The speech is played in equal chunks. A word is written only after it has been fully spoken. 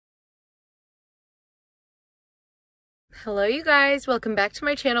Hello you guys, welcome back to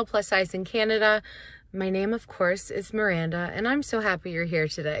my channel Plus Size in Canada. My name of course is Miranda and I'm so happy you're here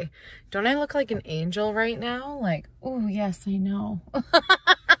today. Don't I look like an angel right now? Like, oh yes, I know.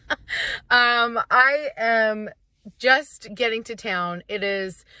 I am just getting to town. It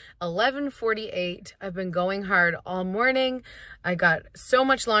is 11:48. I've been going hard all morning. I got so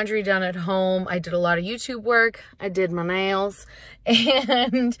much laundry done at home. I did a lot of YouTube work. I did my nails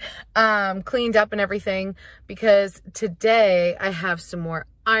and cleaned up and everything because today I have some more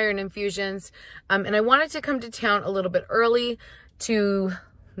iron infusions. And I wanted to come to town a little bit early to,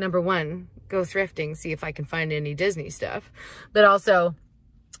 number one, go thrifting, see if I can find any Disney stuff, but also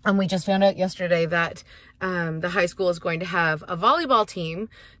we just found out yesterday that the high school is going to have a volleyball team.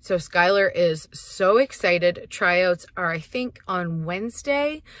 So Skylar is so excited. Tryouts are, I think, on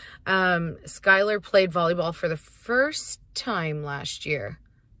Wednesday. Skylar played volleyball for the first time last year.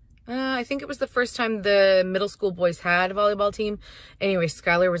 I think it was the first time the middle school boys had a volleyball team. Anyway,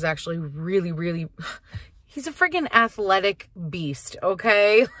 Skylar was actually really... He's a friggin' athletic beast,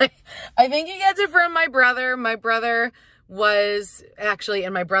 okay? I think he gets it from my brother. My brother was actually,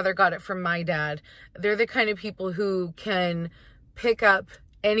 and my brother got it from my dad. They're the kind of people who can pick up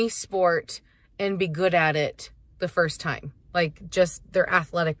any sport and be good at it the first time. Like, just, they're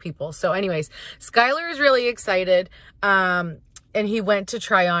athletic people. So anyways, Skylar is really excited. And he went to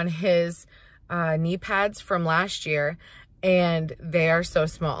try on his knee pads from last year, and they are so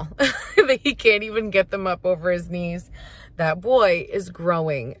small that he can't even get them up over his knees. That boy is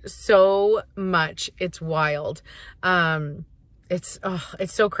growing so much. It's wild. It's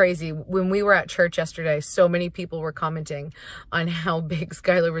so crazy. When we were at church yesterday, so many people were commenting on how big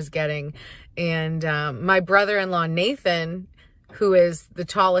Skylar was getting. And my brother-in-law, Nathan, who is the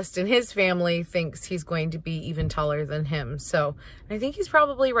tallest in his family, thinks he's going to be even taller than him. So I think he's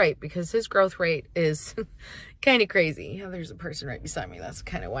probably right because his growth rate is kind of crazy. Oh, there's a person right beside me. That's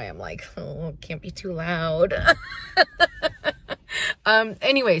kind of why I'm like, oh, can't be too loud.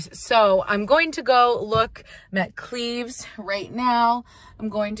 Anyways, so I'm going to go look. I'm at Cleves right now. I'm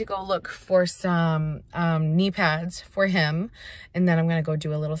going to go look for some knee pads for him. And then I'm going to go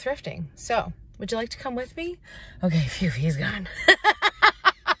do a little thrifting. So would you like to come with me? Okay, phew, he's gone.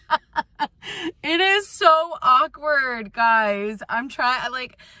 It is so awkward, guys. I'm trying,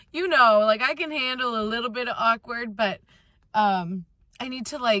 like, you know, like I can handle a little bit of awkward, but I need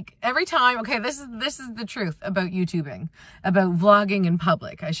to, like, every time, okay, this is the truth about YouTubing, about vlogging in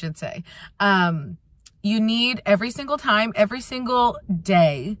public, I should say. You need every single time, every single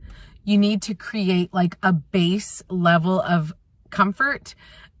day, you need to create like a base level of comfort.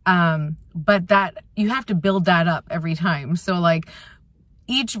 But that you have to build that up every time. So like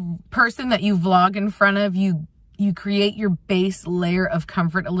each person that you vlog in front of, you create your base layer of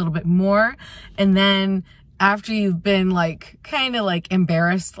comfort a little bit more. And then after you've been like kind of like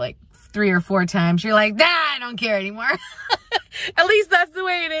embarrassed like 3 or 4 times, you're like, nah, I don't care anymore. At least that's the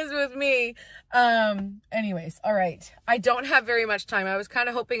way it is with me. Anyways, all right. I don't have very much time. I was kind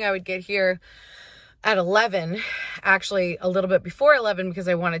of hoping I would get here at 11, actually a little bit before 11 because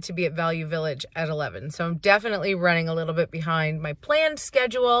I wanted to be at Value Village at 11. So I'm definitely running a little bit behind my planned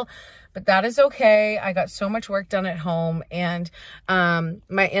schedule, but that is okay. I got so much work done at home, and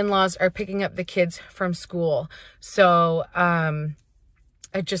my in-laws are picking up the kids from school. So I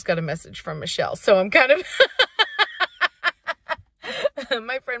just got a message from Michelle. So I'm kind of...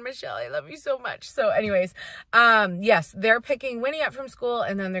 my friend Michelle, I love you so much. So anyways, yes, they're picking Winnie up from school,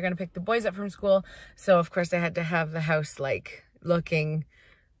 and then they're going to pick the boys up from school. So of course I had to have the house like looking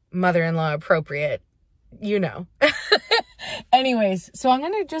mother-in-law appropriate, you know. Anyways, so I'm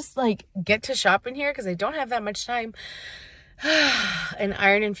going to just like get to shopping here because I don't have that much time. And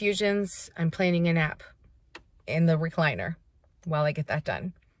iron infusions, I'm planning a nap in the recliner while I get that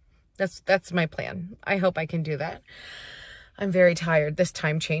done. That's my plan. I hope I can do that. I'm very tired. This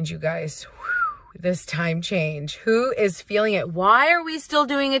time change, you guys. Whew, this time change. Who is feeling it? Why are we still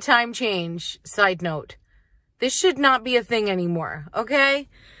doing a time change? Side note. This should not be a thing anymore, okay?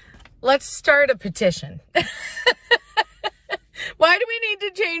 Let's start a petition. Why do we need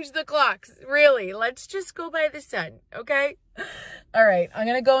to change the clocks? Really? Let's just go by the sun, okay? All right, I'm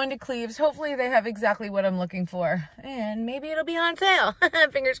going to go into Cleves. Hopefully they have exactly what I'm looking for. And maybe it'll be on sale.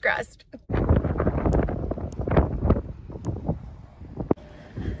 Fingers crossed.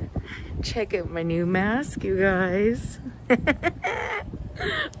 Check out my new mask, you guys.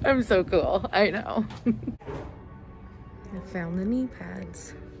 I'm so cool. I know. I found the knee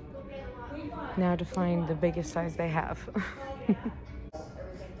pads. Now to find the biggest size they have.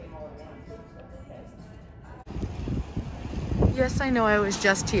 Yes, I know I was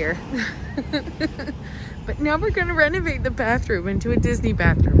just here. But now we're gonna renovate the bathroom into a Disney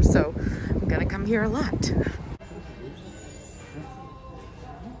bathroom, so I'm gonna come here a lot.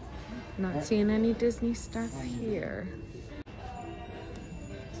 Not seeing any Disney stuff here.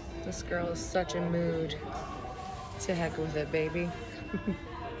 This girl is such a mood. To heck with it, baby.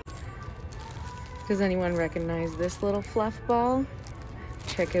 Does anyone recognize this little fluff ball?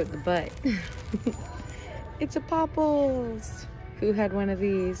 Check out the butt. It's a Popples. Who had one of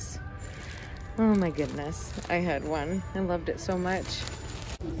these? Oh my goodness, I had one. I loved it so much.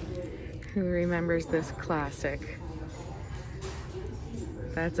 Who remembers this classic?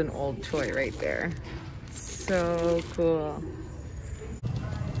 That's an old toy right there. So cool.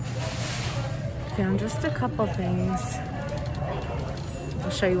 Found just a couple things.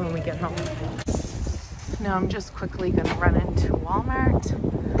 I'll show you when we get home. Now I'm just quickly gonna run into Walmart.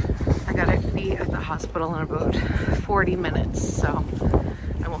 I gotta be at the hospital in about 40 minutes, so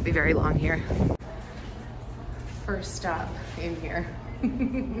I won't be very long here. First stop in here.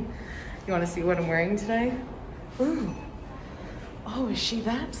 You wanna see what I'm wearing today? Ooh. Oh, is she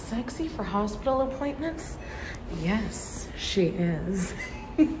that sexy for hospital appointments? Yes, she is.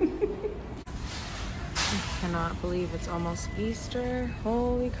 I cannot believe it's almost Easter.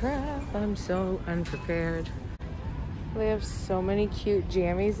 Holy crap, I'm so unprepared. They have so many cute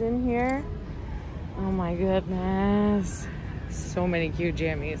jammies in here. Oh my goodness. So many cute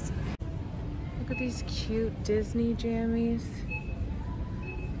jammies. Look at these cute Disney jammies.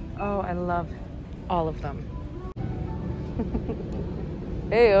 Oh, I love all of them.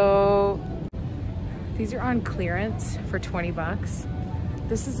 Heyo. These are on clearance for 20 bucks.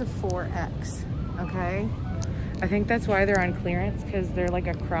 This is a 4X, okay? I think that's why they're on clearance, because they're like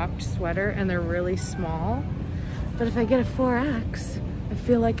a cropped sweater and they're really small. But if I get a 4X, I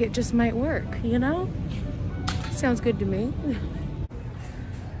feel like it just might work, you know? Sounds good to me.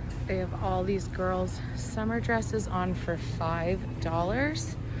 They have all these girls' summer dresses on for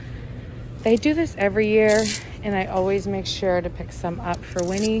 $5. They do this every year, and I always make sure to pick some up for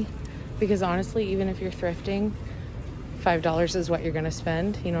Winnie, because honestly, even if you're thrifting, $5 is what you're gonna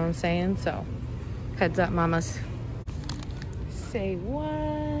spend, you know what I'm saying? So, heads up, mamas. Say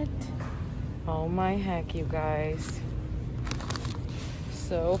what? Oh my heck, you guys.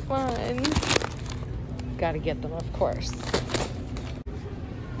 So fun. Gotta get them, of course.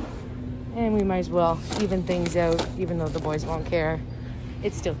 And we might as well even things out, even though the boys won't care.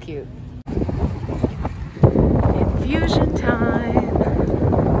 It's still cute. Infusion time.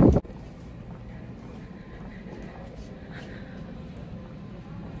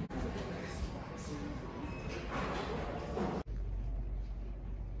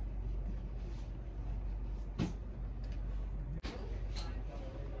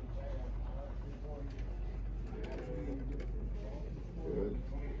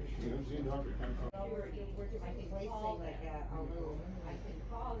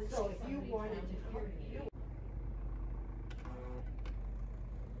 So if you wanted to do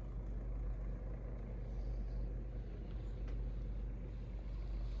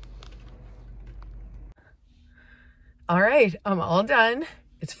All right, I'm all done.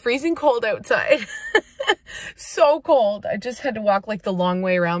 It's freezing cold outside. So cold. I just had to walk like the long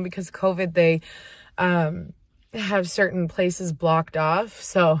way around because COVID, they have certain places blocked off.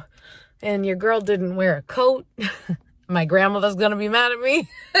 So, and your girl didn't wear a coat. My grandmother's gonna be mad at me.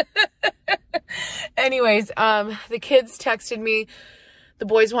 Anyways, the kids texted me. The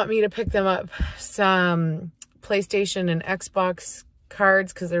boys want me to pick them up some PlayStation and Xbox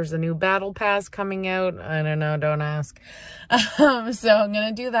cards because there's a new battle pass coming out. I don't know, don't ask. So I'm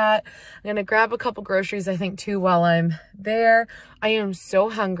gonna do that. I'm gonna grab a couple groceries, I think, too, while I'm there. I am so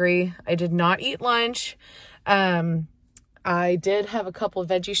hungry. I did not eat lunch. I did have a couple of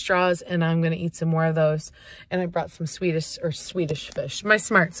veggie straws, and I'm gonna eat some more of those. And I brought some Swedish fish, my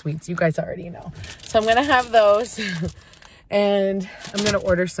Smart Sweets, you guys already know. So I'm gonna have those. And I'm gonna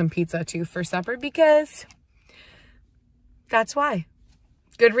order some pizza too for supper because that's why.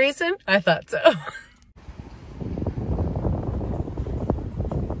 Good reason? I thought so.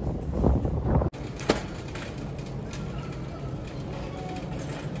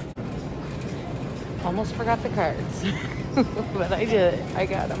 Almost forgot the cards, but I did it. I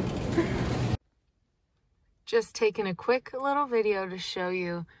got them. Just taking a quick little video to show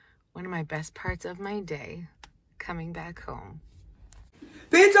you one of my best parts of my day, coming back home.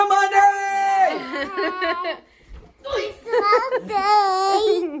 Pizza Monday! Pizza Monday!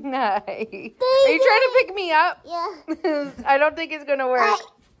 Nice. Are you trying to pick me up? Yeah. I don't think it's gonna work.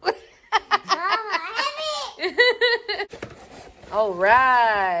 Mama, heavy! All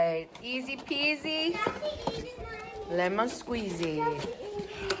right, easy peasy. Lemon squeezy.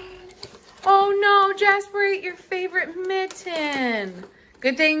 Oh no, Jasper ate your favorite mitten.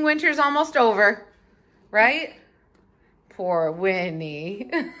 Good thing winter's almost over, right? Poor Winnie.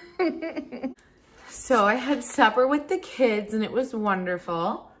 So I had supper with the kids and it was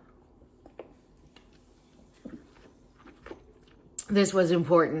wonderful. This was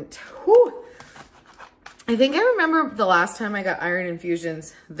important. Whew. I think I remember the last time I got iron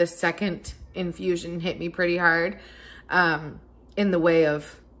infusions, the second infusion hit me pretty hard in the way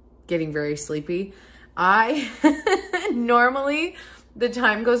of getting very sleepy. Normally the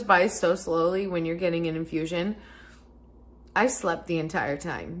time goes by so slowly when you're getting an infusion. I slept the entire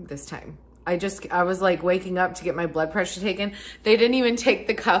time this time. I was like waking up to get my blood pressure taken. They didn't even take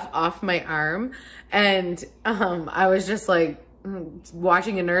the cuff off my arm. And I was just like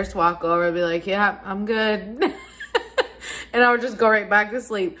watching a nurse walk over and be like, yeah, I'm good. And I would just go right back to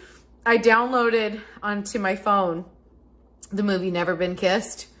sleep. I downloaded onto my phone the movie Never Been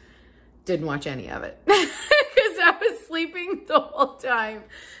Kissed. Didn't watch any of it because I was sleeping the whole time.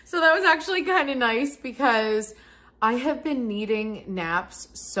 So that was actually kind of nice because I have been needing naps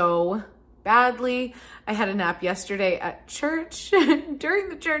so badly. I had a nap yesterday at church during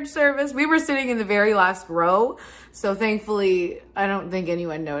the church service. We were sitting in the very last row. So thankfully, I don't think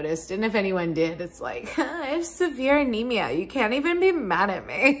anyone noticed. And if anyone did, it's like, I have severe anemia. You can't even be mad at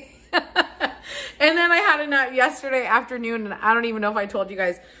me. And then I had a nap yesterday afternoon, and I don't even know if I told you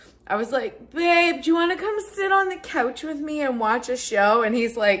guys. I was like, babe, do you want to come sit on the couch with me and watch a show? And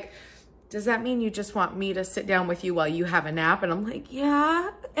he's like, does that mean you just want me to sit down with you while you have a nap? And I'm like,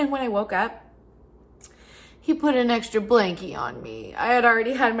 yeah. And when I woke up, he put an extra blankie on me. I had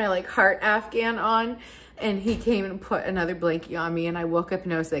already had my like heart Afghan on, and he came and put another blankie on me, and I woke up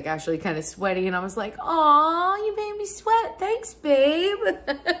and I was like actually kind of sweaty, and I was like, aw, you made me sweat. Thanks, babe.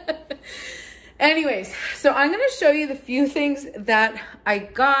 Anyways, so I'm gonna show you the few things that I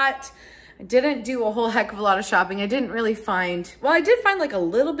got. I didn't do a whole heck of a lot of shopping. I didn't really find, well, I did find like a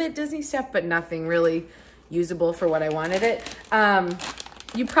little bit Disney stuff, but nothing really usable for what I wanted it.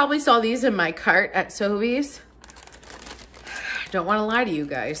 You probably saw these in my cart at Sobeys. Don't want to lie to you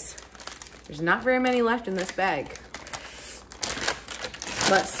guys. There's not very many left in this bag.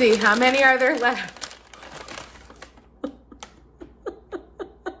 Let's see, how many are there left?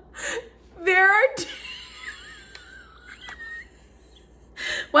 There are two.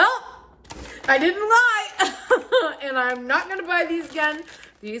 Well, I didn't lie. And I'm not gonna buy these again.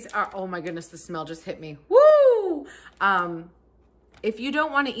 These are, oh my goodness, the smell just hit me. Woo! If you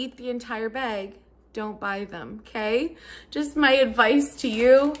don't want to eat the entire bag, don't buy them, okay? Just my advice to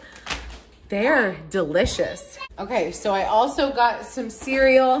you. They're delicious. Okay, so I also got some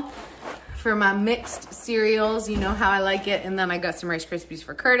cereal for my mixed cereals. You know how I like it. And then I got some Rice Krispies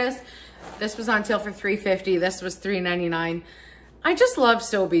for Curtis. This was on sale for $3.50. This was $3.99. I just love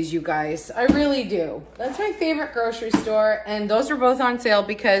Sobeys, you guys. I really do. That's my favorite grocery store. And those are both on sale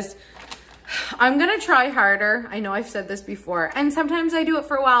because I'm gonna try harder. I know I've said this before, and sometimes I do it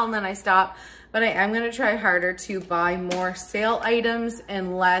for a while and then I stop, but I am gonna try harder to buy more sale items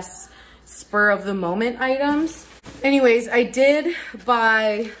and less spur of the moment items. Anyways, I did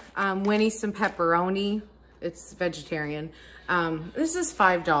buy Winnie some pepperoni. It's vegetarian. This is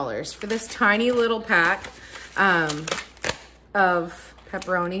 $5 for this tiny little pack of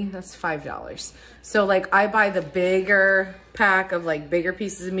pepperoni. That's $5. So like I buy the bigger pack of like bigger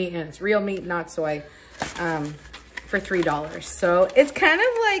pieces of meat, and it's real meat, not soy, for $3. So it's kind of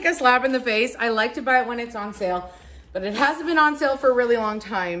like a slap in the face. I like to buy it when it's on sale, but it hasn't been on sale for a really long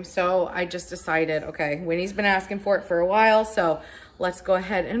time. So I just decided, okay, Winnie's been asking for it for a while, so let's go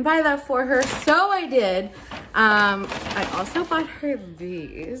ahead and buy that for her. So I did. I also bought her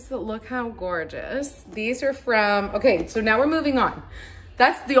these. Look how gorgeous. These are from, okay, so now we're moving on.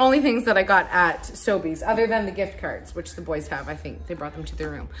 That's the only things that I got at Sobeys, other than the gift cards, which the boys have. I think they brought them to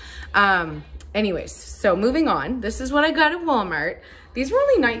their room. Anyways, so moving on. This is what I got at Walmart. These were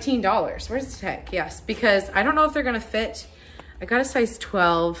only $19. Where's the tag? Yes, because I don't know if they're gonna fit. I got a size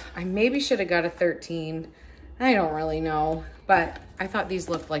 12. I maybe should have got a 13. I don't really know, but I thought these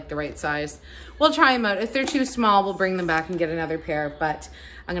looked like the right size. We'll try them out. If they're too small, we'll bring them back and get another pair, but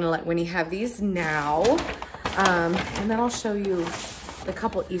I'm gonna let Winnie have these now. And then I'll show you the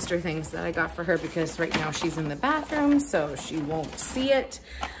couple Easter things that I got for her, because right now she's in the bathroom, so she won't see it.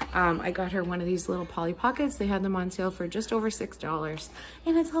 I got her one of these little Polly Pockets. They had them on sale for just over $6,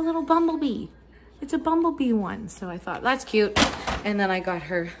 and it's a little bumblebee. It's a bumblebee one, so I thought that's cute. And then I got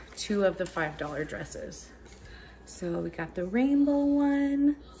her 2 of the $5 dresses. So we got the rainbow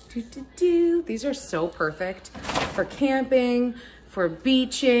one. These are so perfect for camping, for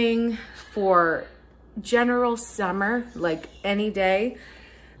beaching, for general summer, like any day.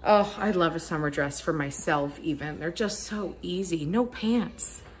 Oh, I love a summer dress for myself even. They're just so easy. No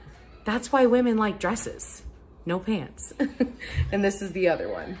pants. That's why women like dresses. No pants. And this is the other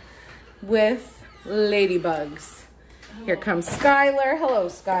one with ladybugs. Here comes Skylar. Hello,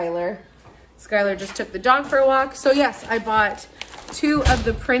 Skylar. Skylar just took the dog for a walk. So yes, I bought 2 of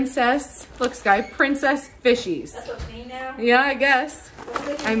the princess, look Sky, princess fishies. That's what's me now? Yeah, I guess.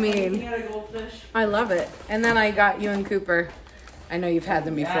 I mean, You got a goldfish? I love it. And then I got you and Cooper. I know you've had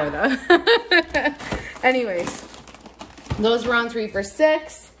them before though. Anyways, those were on 3 for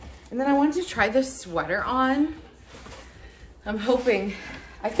 $6. And then I wanted to try this sweater on. I'm hoping,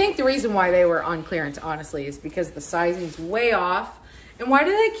 I think the reason why they were on clearance, honestly, is because the sizing's way off. And why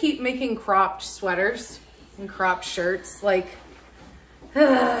do they keep making cropped sweaters and cropped shirts? Like,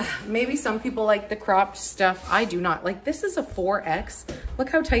 maybe some people like the cropped stuff. I do not. Like, this is a 4X. Look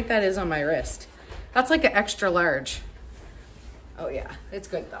how tight that is on my wrist. That's like an extra large. Oh yeah, it's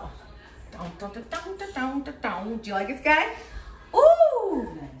good though. Do you like it, Sky? Ooh!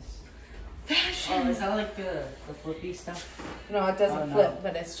 Nice. Fashion. Oh, is that like the flippy stuff? No, it doesn't no. flip,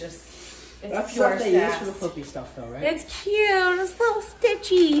 but it's just, it's That's pure stuff they use sass. for the flippy stuff though, right? It's cute. It's a little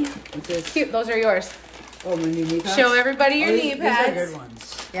stitchy. It's this. Cute. Those are yours. Oh, my new knee pads? Show everybody your knee These pads. are good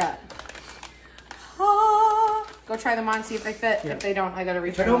ones. Yeah. Ah. Go try them on, see if they fit. Yeah. If they don't, I gotta If I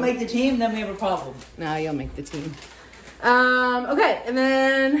return don't them. make the team, then we have a problem. No, you'll make the team. Okay, and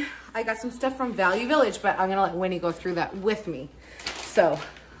then I got some stuff from Value Village, but I'm gonna let Winnie go through that with me. So,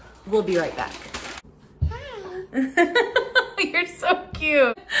 we'll be right back. You're so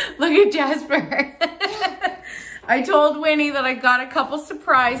cute. Look at Jasper. I told Winnie that I got a couple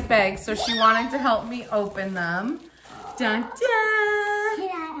surprise bags, so she wanted to help me open them. Dun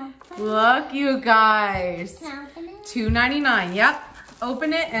dun. Look, you guys. $2.99. Yep.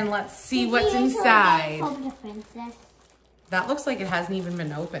 Open it and let's see what's inside. Open the princess. That looks like it hasn't even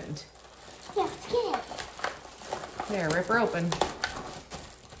been opened. Yeah, let's get it. There, rip her open.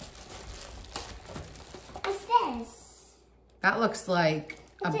 What's this? That looks like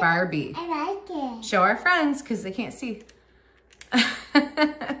a Barbie. I like it. Show our friends because they can't see.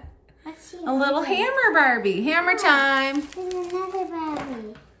 Let's see. A little hammer Barbie. Hammer time. There's another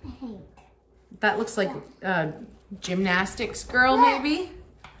Barbie, I think. That looks like a gymnastics girl, maybe.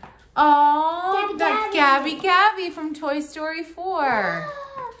 Oh, Gabby, that's Gabby from Toy Story 4.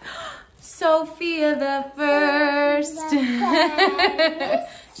 Sophia the First.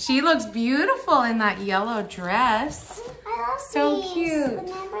 She looks beautiful in that yellow dress. I love So these. cute.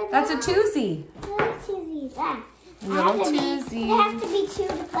 Remember That's a that? toozie. Little toozies. Ah. Little It has to be- toozie. It has to be 2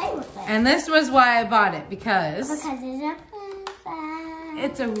 to play with it. And this was why I bought it, because Because there's a princess.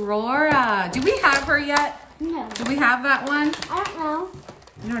 it's Aurora. Do we have her yet? No. Do we have that one? I don't know.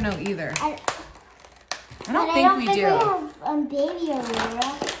 I don't know either. I don't but think I don't we think do. we have baby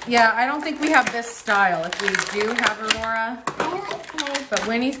Aurora. Yeah, I don't think we have this style. If we do have Aurora. I like her. But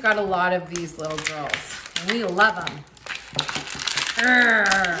Winnie's got a lot of these little girls. And we love them. There's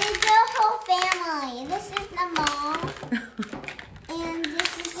the whole family. This is the mom. And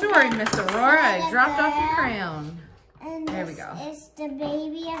this is Sorry, the Miss Aurora. I little dropped off your girl. crayon. And There we this go. is the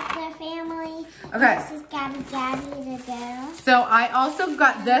baby of the family. Okay. This is Gabby the girl. So I also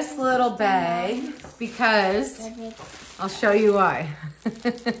got this little bag because The big I'll show you why.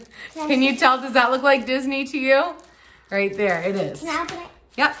 Can you tell? Does that look like Disney to you? Right there, it is. Can I open it?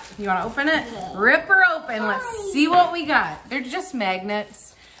 Yep. You want to open it? Rip her open. Let's see what we got. They're just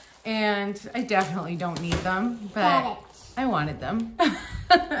magnets, and I definitely don't need them, but Got it. I wanted them.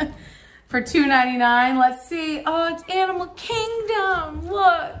 For $2.99. Let's see. Oh, it's Animal Kingdom.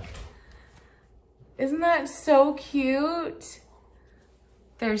 Look. Isn't that so cute?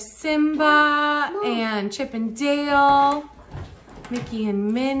 There's Simba and Chip and Dale, Mickey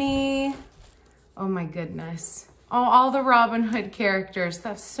and Minnie. Oh my goodness. Oh, all the Robin Hood characters.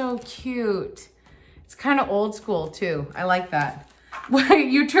 That's so cute. It's kind of old school too. I like that.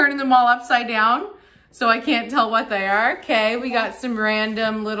 You turning them all upside down so I can't tell what they are. Okay, we got some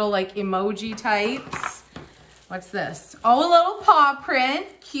random little like emoji types. What's this? Oh, a little paw print.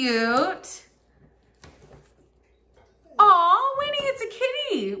 Cute. Aw, Winnie, it's a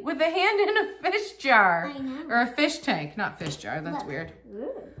kitty with a hand in a fish jar. I know. Or a fish tank, not fish jar. That's Look. weird.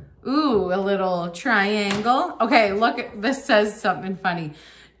 Ooh. Ooh, a little triangle. Okay, look, this says something funny.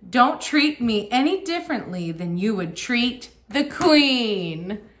 Don't treat me any differently than you would treat the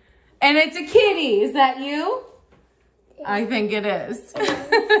queen. And it's a kitty. Is that you? I think it is.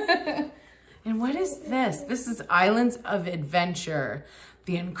 And what is this? This is Islands of Adventure,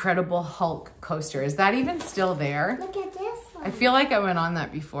 the Incredible Hulk coaster. Is that even still there? Look at this one. I feel like I went on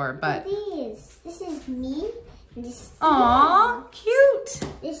that before, but These. This is is me. And this is Aw, cute.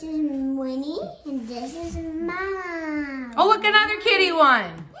 This is Winnie, and this is Mom. Oh, look, another kitty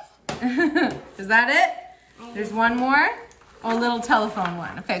one. Is that it? There's one more. Oh, a little telephone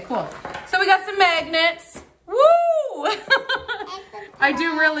one. Okay, cool. So we got some magnets. Woo! I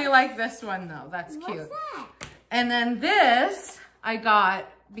do really like this one though. That's cute. What's that? And then this I got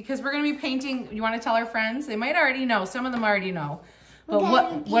because we're gonna be painting. You want to tell our friends? They might already know. Some of them already know. But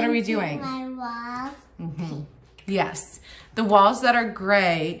what are we doing? My walls. Mm-hmm. Yes, the walls that are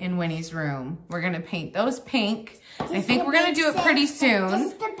gray in Winnie's room. We're gonna paint those pink. I think we're gonna do it pretty soon.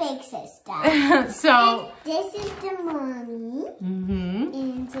 This is the big sister. So this is the mommy. Mm-hmm.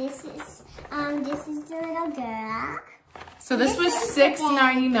 And this is the little girl. So this was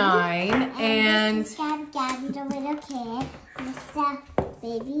 $6.99 and this is Gabby, the little kid. This is the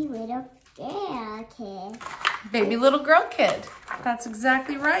baby little girl kid. baby little girl kid. That's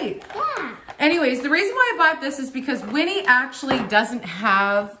exactly right. Yeah. Anyways, the reason why I bought this is because Winnie actually doesn't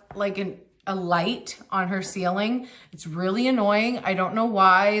have like a light on her ceiling. It's really annoying. I don't know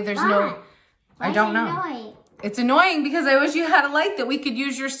why. There's no, I don't know. Annoying? It's annoying because I wish you had a light that we could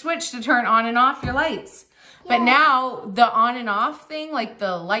use your switch to turn on and off your lights. Yeah. But now the on and off thing, like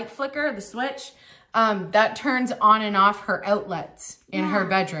the light flicker, the switch, that turns on and off her outlets in her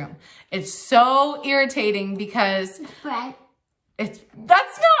bedroom. It's so irritating because it's bright.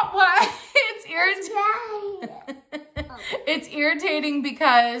 That's not why. It's irritating. It's irritating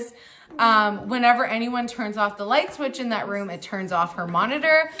because whenever anyone turns off the light switch in that room, it turns off her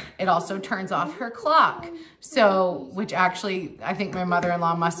monitor. It also turns off her clock. So, which actually, I think my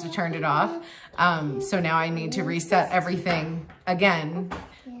mother-in-law must have turned it off. So now I need to reset everything again,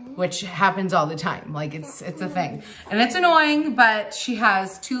 which happens all the time. Like it's a thing. And it's annoying, but she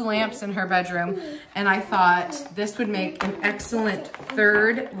has 2 lamps in her bedroom. And I thought this would make an excellent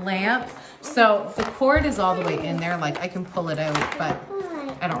third lamp. So the cord is all the way in there. Like I can pull it out, but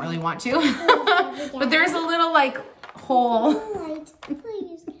I don't really want to. But there's a little like hole.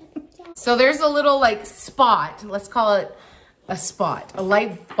 So there's a little like spot. Let's call it a spot, a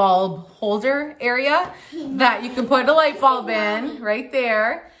light bulb holder area that you can put a light bulb in right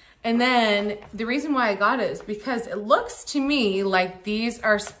there. And then the reason why I got it is because it looks to me like these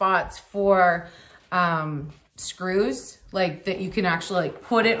are spots for screws, like that you can actually like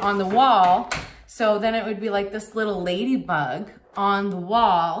put it on the wall. So then it would be like this little ladybug on the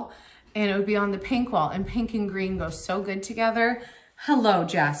wall, and it would be on the pink wall, and pink and green go so good together. Hello,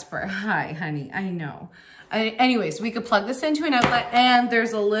 Jasper. Hi, honey. I know. Anyways, we could plug this into an outlet, and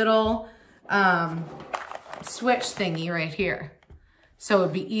there's a little switch thingy right here. So it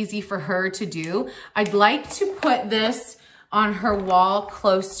would be easy for her to do. I'd like to put this on her wall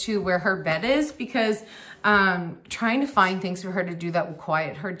close to where her bed is because trying to find things for her to do that will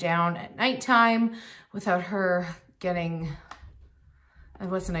quiet her down at nighttime without her getting,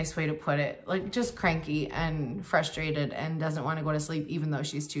 what's a nice way to put it? Like just cranky and frustrated and doesn't want to go to sleep even though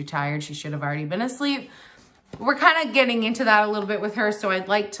she's too tired. She should have already been asleep. We're kind of getting into that a little bit with her. So I'd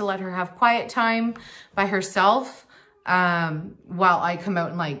like to let her have quiet time by herself while I come out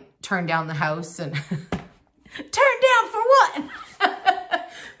and like turn down the house and turn down for what?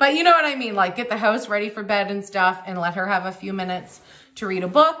 But you know what I mean? Like get the house ready for bed and stuff and let her have a few minutes to read a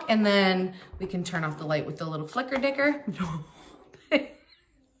book. And then we can turn off the light with the little flicker dicker.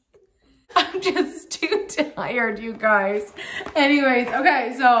 I'm just too tired, you guys. Anyways,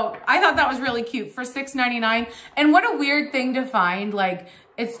 okay, so I thought that was really cute for $6.99. And what a weird thing to find. Like,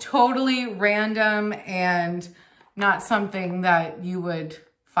 it's totally random and not something that you would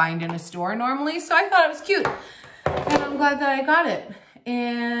find in a store normally. So I thought it was cute. And I'm glad that I got it.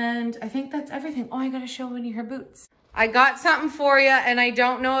 And I think that's everything. Oh, I gotta show Winnie her boots. I got something for you, and I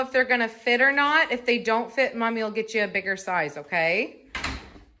don't know if they're gonna fit or not. If they don't fit, Mommy will get you a bigger size, okay?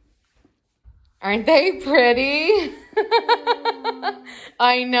 Aren't they pretty?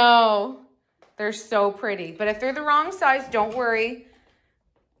 I know. They're so pretty. But if they're the wrong size, don't worry.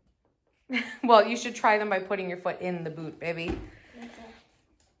 Well, you should try them by putting your foot in the boot, baby. Okay.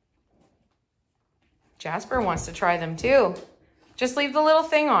 Jasper wants to try them too. Just leave the little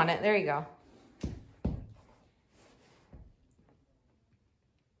thing on it. There you go.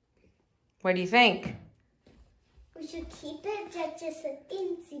 What do you think? We should keep it just a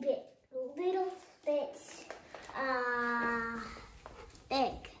teensy bit. Little bit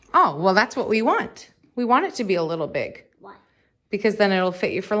big. Oh, well, that's what we want. We want it to be a little big. Why? Because then it'll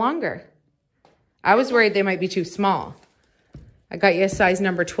fit you for longer. I was worried they might be too small. I got you a size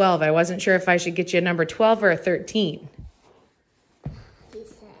number 12. I wasn't sure if I should get you a number 12 or a 13.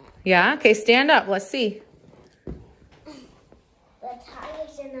 Yeah? Okay, stand up. Let's see. The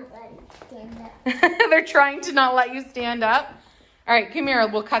tires are not letting me stand up. They're trying to not let you stand up. All right, come here.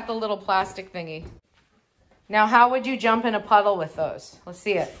 We'll cut the little plastic thingy. Now, how would you jump in a puddle with those? Let's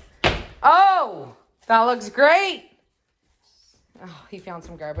see it. Oh, that looks great. Oh, he found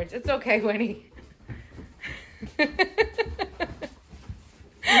some garbage. It's okay, Winnie.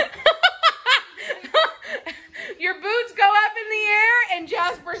 Your boots go up in the air and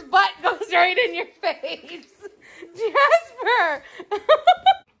Jasper's butt goes right in your face. Jasper!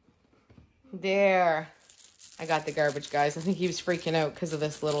 There. I got the garbage, guys. I think he was freaking out because of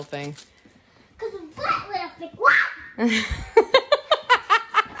this little thing. Because of that little thing. What?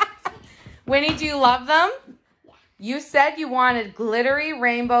 Winnie, do you love them? Yeah. You said you wanted glittery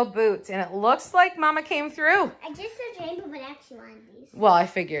rainbow boots, and it looks like Mama came through. I just said rainbow, but I actually wanted these. Well, I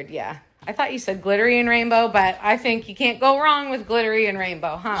figured, yeah. I thought you said glittery and rainbow, but I think you can't go wrong with glittery and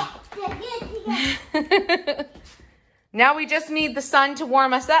rainbow, huh? Now we just need the sun to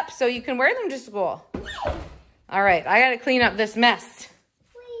warm us up so you can wear them to school. All right, I got to clean up this mess.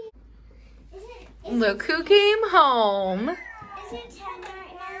 Look who came home. Is it 10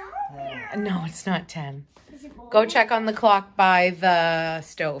 right now? No, it's not 10. Go check on the clock by the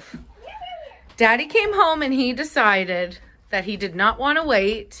stove. Daddy came home and he decided that he did not want to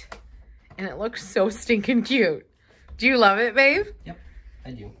wait. And it looks so stinking cute. Do you love it, babe? Yep,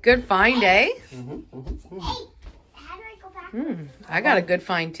 I do. Good find, eh? Hey, how do I go back? I got a good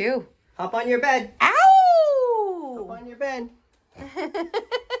find, too. Hop on your bed. Ow! Hop on your bed.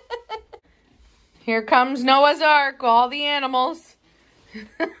 Here comes Noah's Ark, all the animals.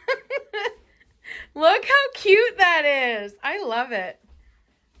 Look how cute that is. I love it.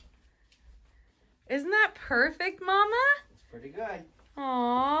 Isn't that perfect, Mama? Pretty good.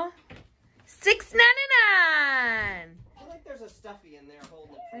 Aww. $6.99. I think there's a stuffy in there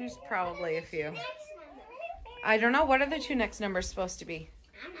holding it. There's probably a few. I don't know. What are the two next numbers supposed to be?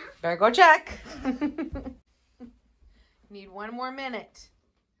 Better go check. Need one more minute.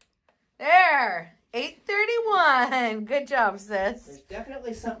 There. 8:31. Good job, sis. There's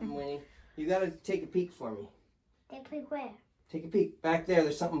definitely something, Winnie. You gotta take a peek for me. Take a peek where? Take a peek. Back there,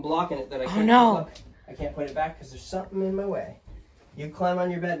 there's something blocking it that I can't. Oh, no. Look. I can't put it back because there's something in my way. You climb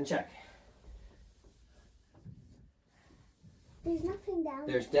on your bed and check. There's nothing down there.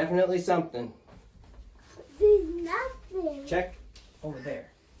 There's definitely something. There's nothing. Check over there.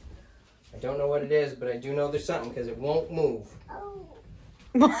 I don't know what it is, but I do know there's something because it won't move. Oh.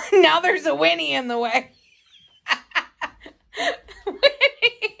 Now there's a Winnie in the way.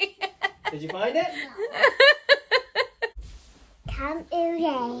 Winnie. Did you find it? Come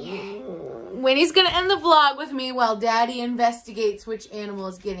away. Winnie's gonna end the vlog with me while Daddy investigates which animal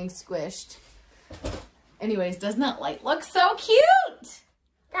is getting squished. Anyways, doesn't that light look so cute?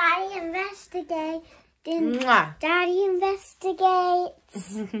 Daddy investigate. Mwah. Daddy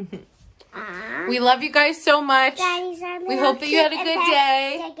investigates. We love you guys so much. Daddy's our We hope that you had a good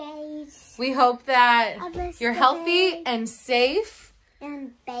day. investigates. We hope that Investigate. you're healthy and safe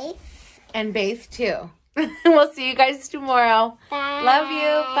And bathe. and bathe too. We'll see you guys tomorrow. Bye. Love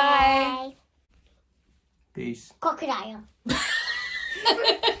you. Bye. Peace. Crocodile.